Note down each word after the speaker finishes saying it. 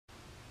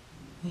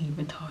when you've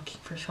been talking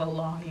for so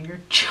long and your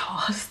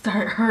jaw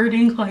start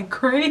hurting like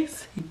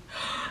crazy.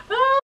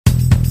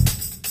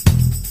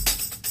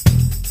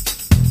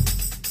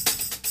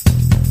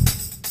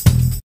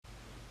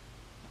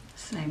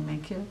 Same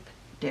makeup,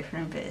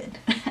 different bed.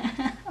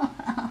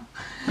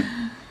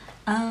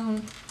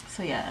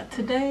 So yeah,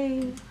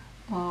 today,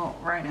 well,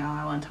 right now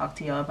I want to talk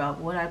to y'all about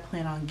what I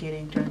plan on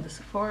getting during the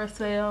Sephora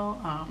sale.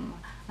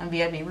 I'm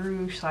VIB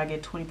Rouge, so I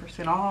get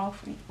 20%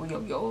 off.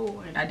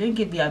 Yo, and I didn't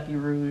get VIB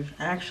Rouge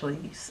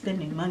actually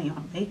spending money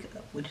on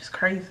makeup, which is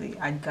crazy.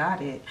 I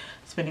got it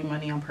spending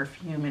money on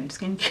perfume and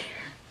skincare,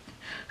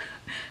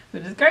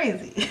 which is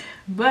crazy.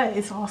 But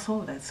it's all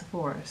sold at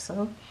Sephora,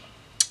 so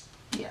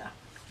yeah.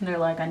 And they're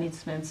like, I need to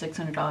spend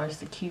 $600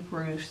 to keep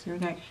Rouge through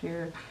next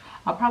year.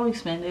 I'll probably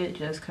spend it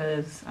just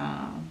because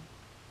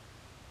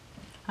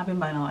I've been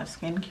buying a lot of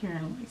skincare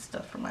and like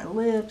stuff for my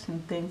lips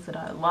and things that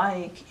I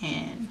like,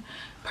 and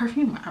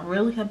perfume. I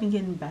really have been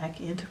getting back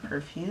into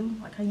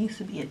perfume. Like, I used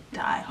to be a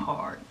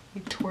die-hard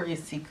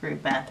Victoria's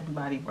Secret, Bath and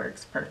Body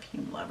Works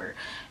perfume lover,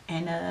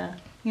 and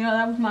you know,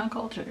 that was my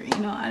culture. You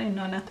know, I didn't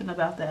know nothing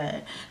about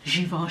that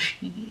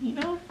Givenchy, you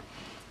know,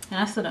 and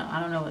I still don't.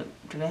 I don't know,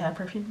 what do they have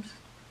perfumes?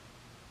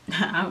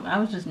 I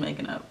was just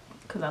making up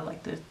because I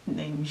like the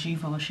name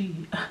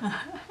Givenchy.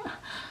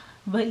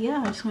 But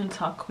yeah, I just want to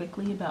talk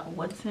quickly about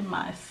what's in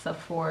my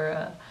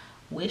Sephora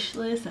wish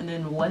list and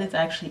then what is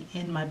actually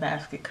in my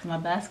basket, because my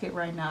basket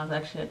right now is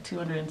actually at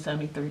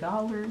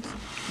 $273.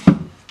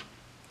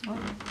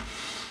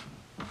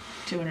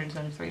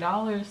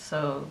 $273.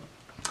 So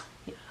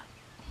yeah,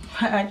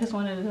 I just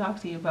wanted to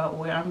talk to you about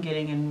what I'm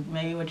getting and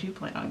maybe what you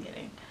plan on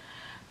getting.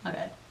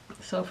 Okay,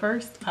 so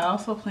first, I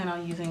also plan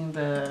on using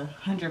the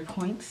 100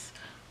 points.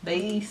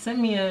 They sent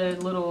me a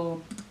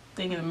little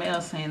thing in the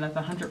mail saying that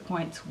the 100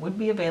 points would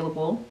be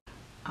available.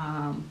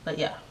 But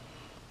yeah,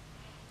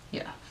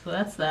 so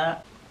that's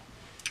that.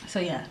 So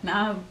yeah,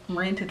 now I've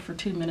ranted for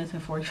 2 minutes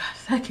and 45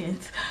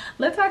 seconds.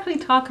 Let's actually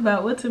talk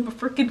about what's in my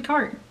freaking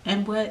cart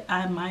and what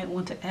I might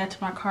want to add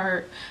to my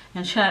cart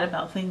and chat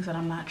about things that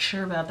I'm not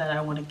sure about that I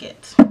want to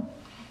get.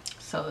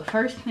 So the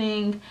first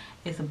thing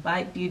is a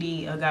Bite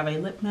Beauty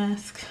Agave Lip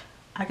Mask.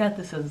 I got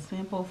this as a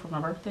sample for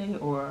my birthday,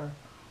 or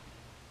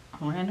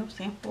a random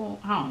sample.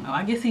 I don't know.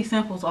 I get these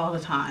samples all the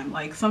time.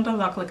 Like,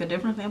 sometimes I'll click a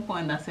different sample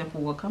and that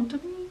sample will come to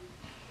me.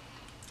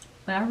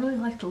 But I really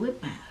like the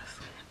lip mask.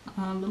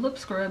 The lip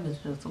scrub is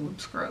just a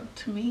lip scrub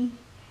to me.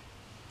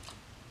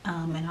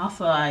 And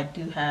also I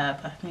do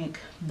have, I think,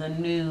 the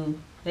new,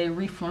 they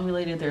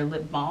reformulated their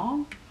lip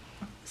balm.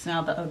 It's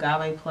now the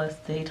Agave Plus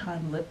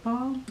Daytime Lip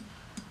Balm.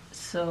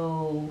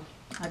 So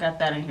I got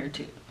that in here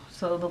too.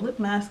 So the lip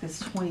mask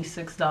is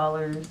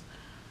 $26,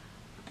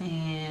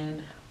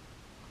 and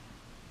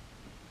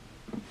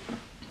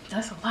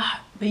that's a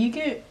lot. But you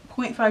get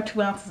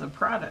 0.52 ounces of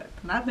product,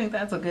 and I think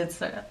that's a good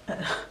set.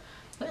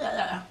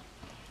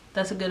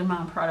 That's a good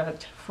amount of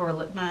product for a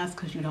lip mask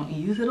because you don't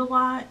use it a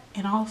lot.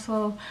 And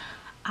also,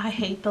 I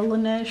hate the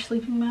Laneige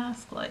sleeping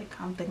mask. Like,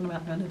 I'm thinking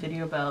about doing a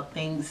video about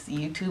things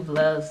YouTube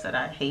loves that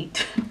I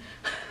hate.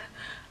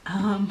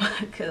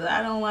 Because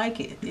I don't like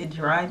it. It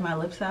dried my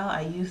lips out.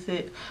 I used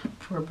it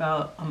for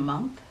about a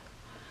month.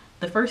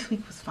 The first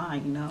week was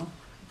fine, you know,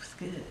 it was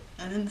good.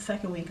 And then the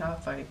second week I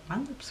was like, my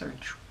lips are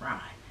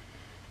dry.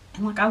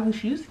 And like, I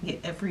was using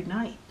it every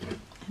night.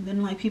 And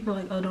then like, people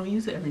are like, oh, don't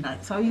use it every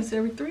night. So I use it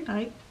every 3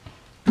 nights.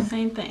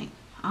 Same thing.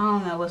 I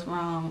don't know what's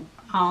wrong.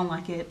 I don't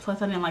like it.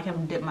 Plus I didn't like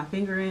having to dip my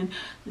finger in.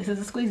 This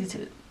is a squeezy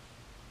tip.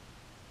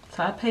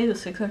 So I paid the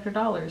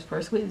 $600 for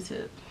a squeezy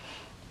tip.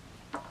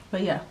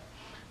 But yeah.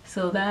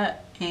 So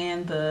that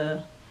and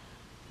the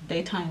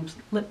Daytime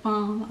Lip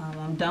Balm.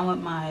 I'm done with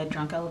my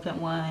Drunk Elephant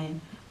one.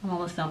 I'm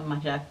almost done with my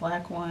Jack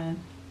Black one.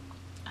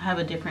 I have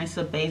a difference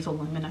of basil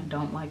lemon. I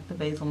don't like the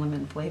basil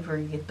lemon flavor.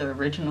 You get the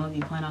original if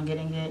you plan on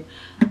getting it.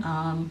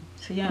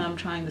 So yeah, I'm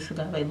trying this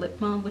Agave Lip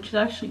Balm, which is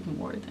actually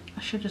more than,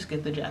 I should just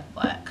get the Jack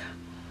Black.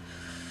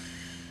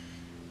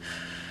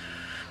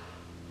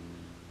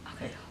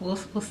 Okay, we'll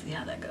see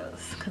how that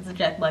goes, because the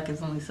Jack Black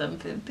is only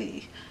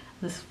 $7.50.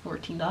 This is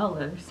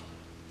 $14.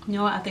 You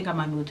know what? I think I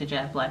might move to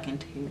Jack Black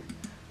into here.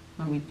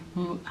 I'm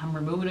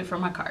removing it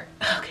from my cart.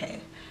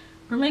 Okay.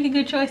 We're making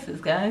good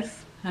choices,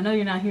 guys. I know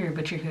you're not here,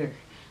 but you're here.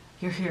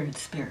 You're here in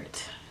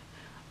spirit.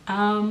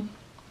 So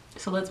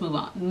let's move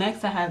on.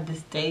 Next, I have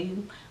this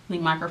Daily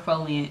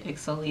Microfoliant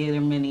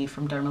Exfoliator Mini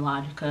from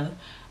Dermalogica.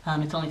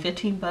 It's only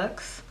 15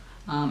 bucks.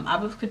 I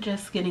would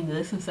suggest getting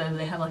this instead of,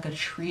 they have like a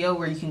trio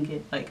where you can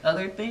get like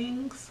other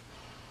things.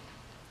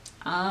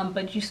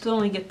 But you still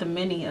only get the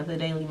mini of the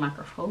Daily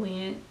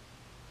Microfoliant.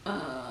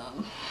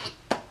 So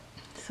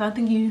I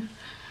think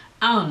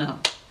I don't know,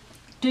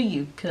 do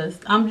you? Because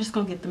I'm just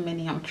gonna get the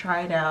mini. I'm gonna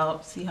try it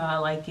out, see how I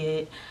like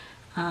it.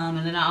 And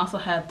then I also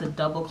have the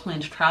Double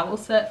Cleanse Travel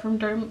Set from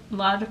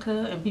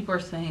Dermalogica, and people are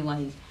saying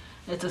like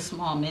it's a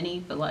small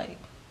mini, but like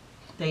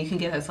that you can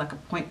get as like a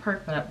point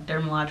perk, but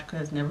Dermalogica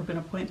has never been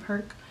a point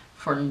perk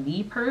for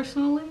me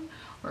personally,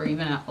 or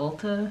even at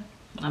Ulta.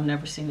 I've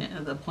never seen it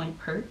as a point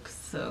perk,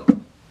 so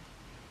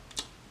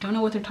don't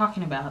know what they're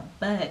talking about.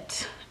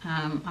 But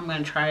I'm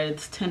gonna try it.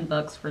 It's 10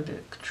 bucks for the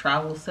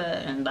travel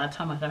set, and that's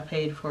how much I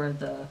paid for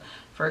the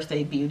First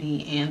Aid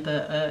Beauty and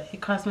the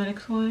It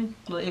Cosmetics one.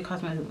 Well, It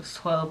Cosmetics was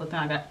 12, but then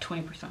I got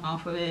 20%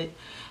 off of it.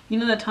 You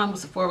know that time when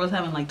Sephora was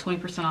having like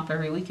 20% off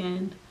every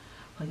weekend?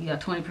 Like you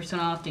got 20%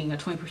 off, then you got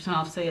 20%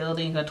 off sale,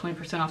 then you got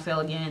 20% off sale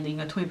again, then you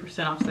got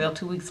 20% off sale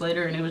 2 weeks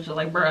later, and it was just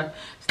like, bruh,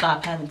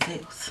 stop having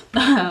sales.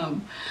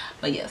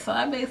 But yeah, so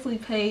I basically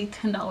paid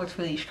 $10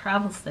 for these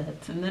travel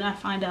sets, and then I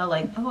find out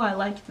like, oh, I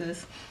like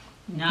this.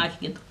 Now I can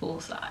get the full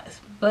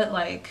size. But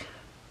like,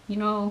 you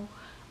know,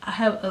 I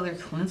have other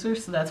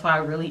cleansers, so that's why I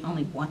really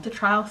only want the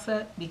trial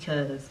set,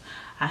 because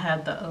I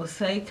have the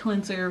Osei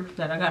cleanser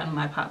that I got in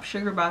my Pop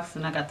Sugar box,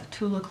 and I got the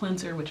Tula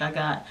cleanser, which I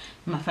got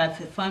in my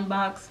FabFitFun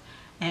box.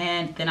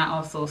 And then I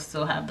also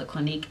still have the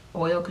Clinique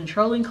Oil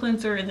Controlling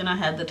Cleanser, and then I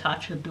had the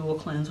Tatcha Dual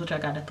Cleanse, which I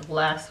got at the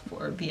last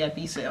for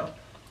VIB sale.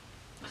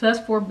 So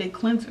that's 4 big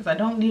cleansers. I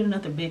don't need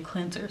another big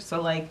cleanser.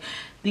 So like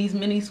these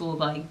minis will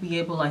like be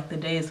able, like the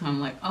days when I'm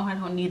like, oh, I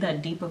don't need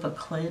that deep of a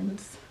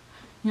cleanse.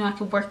 You know, I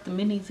could work the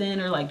minis in,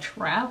 or like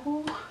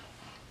travel.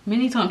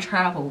 Minis on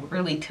travel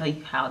really tell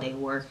you how they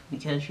work,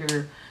 because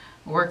you're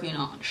working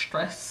on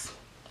stress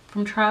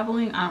from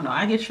traveling. I don't know,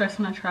 I get stressed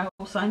when I travel,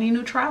 so I need a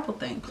new travel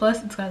thing.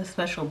 Plus it's got a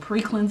special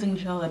pre-cleansing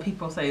gel that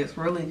people say is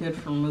really good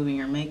for removing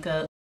your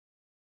makeup.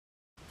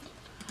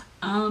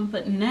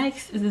 But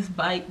next is this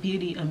VIB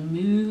Beauty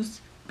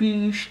Amuse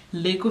Bouche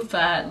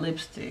liquefied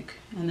lipstick,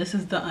 and this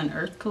is the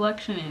Unearthed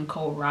collection in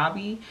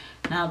Kohlrabi.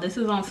 Now this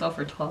is on sale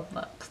for 12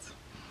 bucks,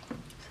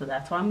 so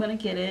that's why I'm gonna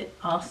get it.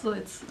 Also,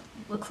 it's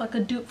looks like a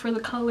dupe for the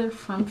color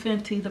from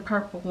Fenty, the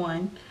purple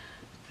one.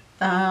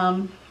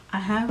 I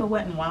have a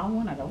Wet n Wild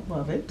one. I don't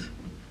love it,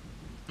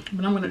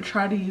 but I'm gonna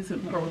try to use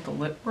it more with the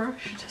lip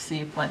brush to see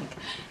if like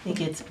it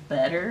gets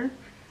better.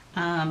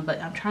 But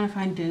I'm trying to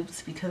find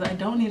dupes because I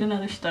don't need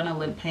another Stunna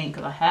lip paint,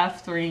 because I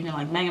have 3, and you're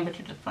like, Megan, but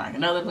you're just buying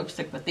another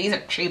lipstick. But these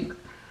are cheaper.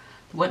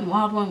 The Wet n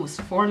Wild one was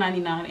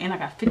 $4.99, and I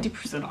got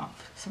 50%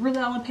 off. So really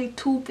I only paid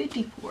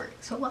 $2.50 for it.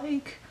 So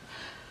like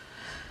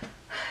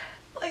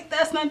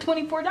that's not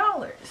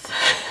 $24.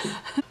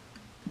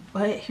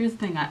 But here's the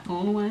thing, I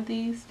own one of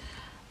these.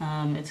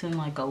 It's in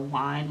like a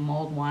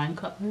mold wine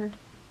color.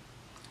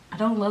 I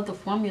don't love the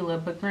formula,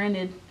 but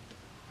granted,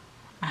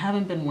 I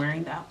haven't been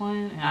wearing that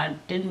one, and I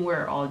didn't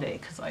wear it all day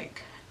because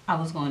like I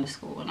was going to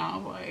school, and I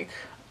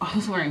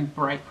was wearing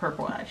bright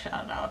purple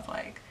eyeshadow, and I was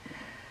like,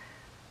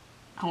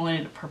 I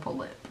wanted a purple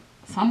lip.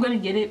 So I'm gonna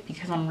get it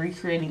because I'm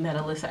recreating that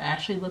Alyssa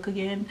Ashley look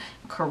again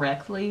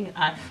correctly.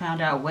 I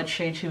found out what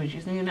shade she was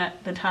using in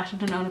that Natasha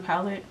Denona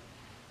palette.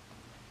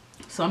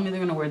 So I'm either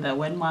gonna wear that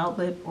Wet n Wild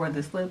lip or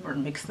this lip, or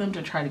mix them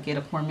to try to get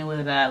a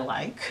formula that I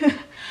like.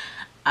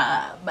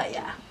 But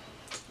yeah,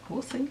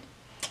 we'll see.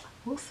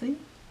 We'll see.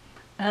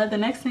 The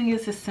next thing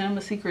is this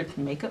Cinema Secrets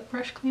makeup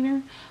brush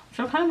cleaner, which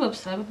I'm kind of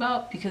upset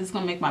about because it's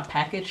gonna make my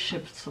package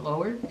ship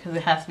slower because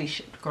it has to be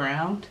shipped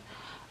ground.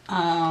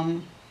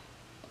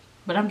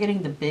 But I'm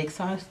getting the big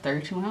size,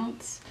 32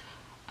 ounce.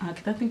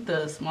 Because I think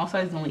the small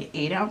size is only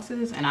 8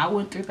 ounces, and I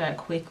went through that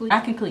quickly. I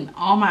can clean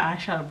all my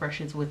eyeshadow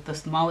brushes with the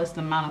smallest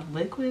amount of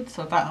liquid.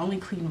 So if I only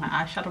clean my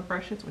eyeshadow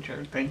brushes, which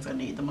are things I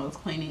need the most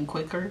cleaning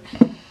quicker.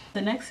 The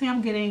next thing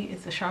I'm getting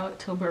is the Charlotte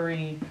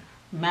Tilbury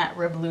Matte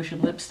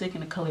Revolution lipstick in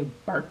the color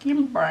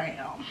Birkin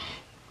Brown.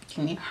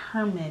 Give me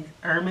Hermes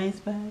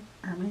bag.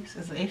 Hermes?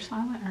 Is the H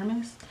silent?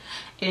 Hermes?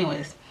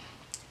 Anyways,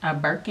 a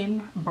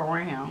Birkin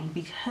Brown,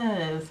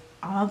 because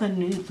all the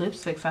nude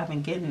lipsticks I've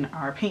been getting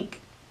are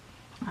pink.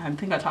 I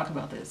think I talked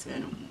about this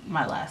in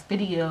my last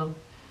video.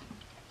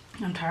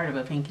 I'm tired of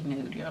a pinky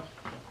nude, yo.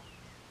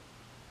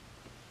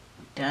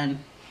 Done.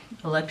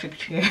 Electric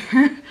chair.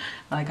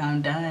 Like,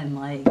 I'm done.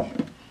 Like,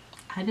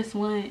 I just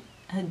want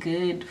a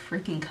good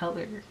freaking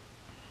color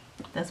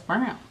that's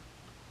brown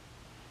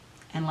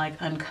and like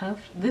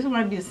uncuffed. This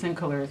might be the same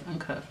color as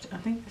uncuffed. I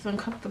think it's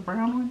uncuffed, the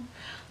brown one.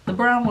 The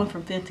brown one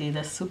from Fenty,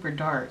 that's super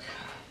dark.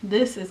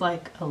 This is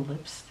like a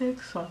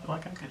lipstick, so I feel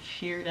like I could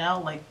shear it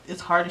out. Like, it's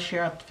hard to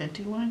shear out the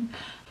Fenty one.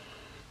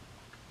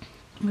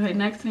 Okay,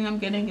 next thing I'm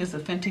getting is the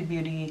Fenty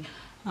Beauty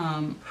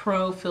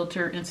Pro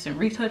Filter Instant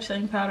Retouch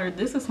Setting Powder.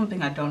 This is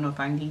something I don't know if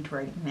I need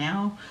right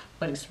now,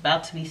 but it's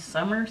about to be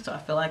summer, so I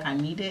feel like I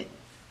need it.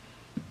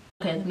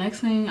 Okay, the next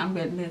thing I'm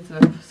getting is the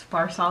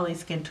Farsali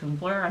Skin Tone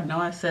Blur. I know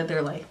I said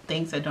they're like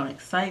things that don't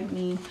excite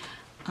me,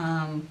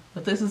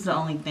 but this is the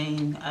only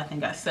thing I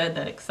think I said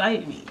that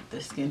excited me,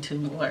 the Skin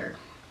Tone Blur.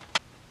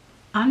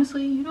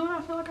 Honestly, you know what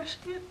I feel like I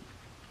should get?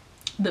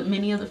 The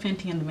mini of the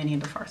Fenty and the mini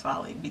of the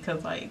Farsali,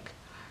 because like,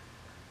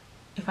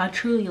 if I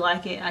truly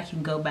like it, I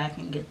can go back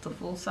and get the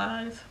full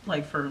size,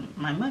 like for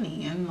my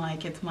money, and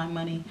like it's my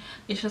money.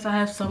 It's just I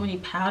have so many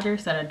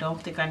powders that I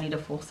don't think I need a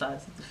full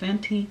size of the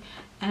Fenty,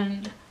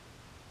 and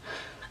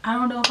I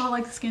don't know if I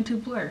like the Skin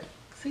Tone Blur.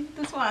 See,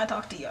 that's why I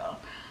talk to y'all.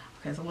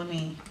 Okay, so let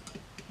me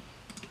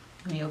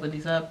open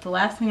these up. The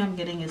last thing I'm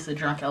getting is the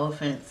Drunk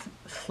Elephant's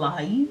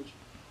Slay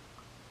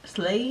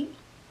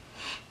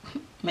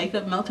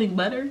Makeup Melting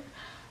Butter.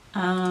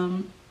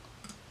 Yeah,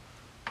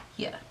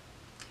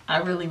 I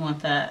really want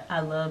that.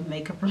 I love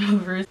makeup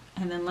removers.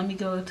 And then let me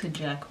go to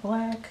Jack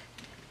Black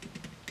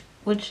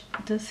Which,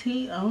 does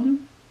he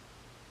own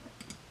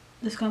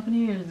this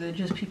company, or is it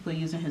just people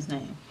using his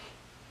name?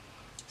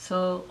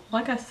 So,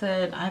 like I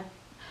said, I've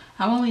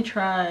only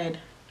tried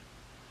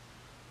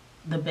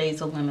the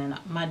basil lemon.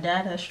 My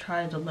dad has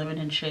tried the lemon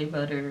and shea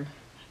butter,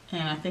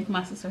 and I think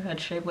my sister had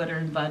shea butter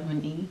and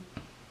vitamin E.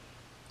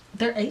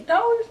 They're $8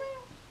 now.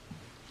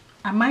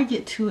 I might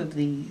get 2 of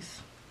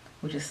these,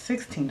 which is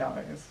 $16,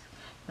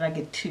 but I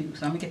get 2.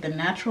 So I'm gonna get the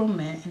natural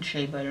mint and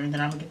shea butter, and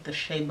then I'm gonna get the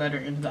shea butter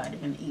and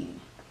vitamin E.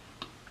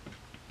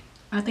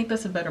 I think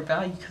that's a better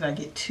value because I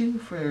get 2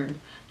 for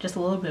just a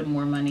little bit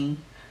more money.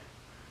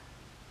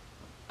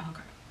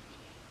 Okay.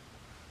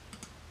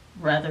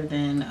 Rather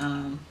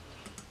than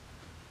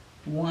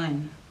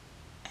 1.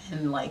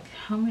 And like,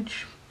 how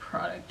much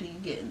product do you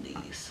get in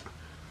these?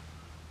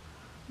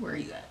 Where are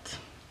you at?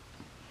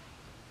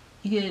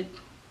 You get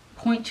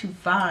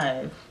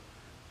 0.25,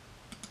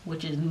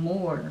 which is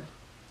more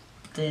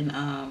than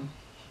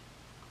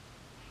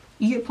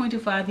you get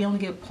 0.25, you only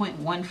get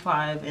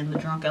 0.15 in the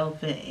Drunk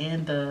Elephant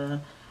and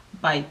the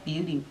Bite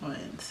Beauty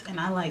ones, and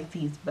I like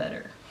these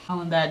better.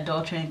 On that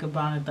Dolce &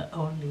 Gabbana, the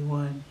only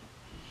one.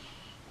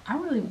 I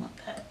really want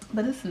that,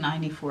 but it's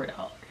 $94.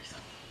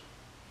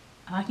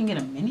 I can get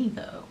a mini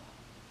though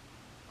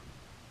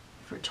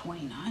for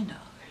 $29.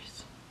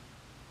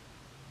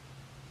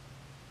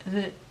 Is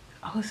it?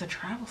 Oh, it's a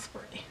travel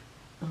spray.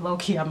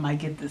 Low-key, I might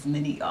get this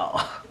mini,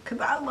 y'all, because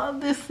I love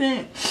this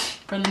scent.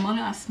 From the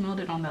moment I smelled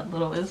it on that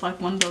little, it's like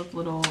one of those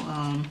little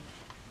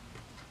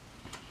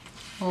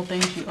little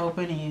things you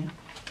open and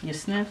you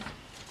sniff,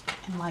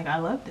 and like, I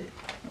loved it.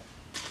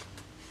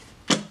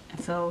 And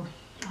so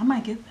I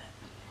might get that.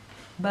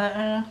 But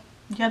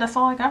yeah, that's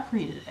all I got for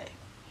you today.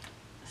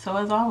 So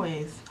as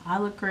always, I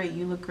look great,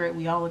 you look great,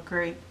 we all look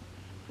great,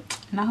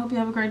 and I hope you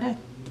have a great day.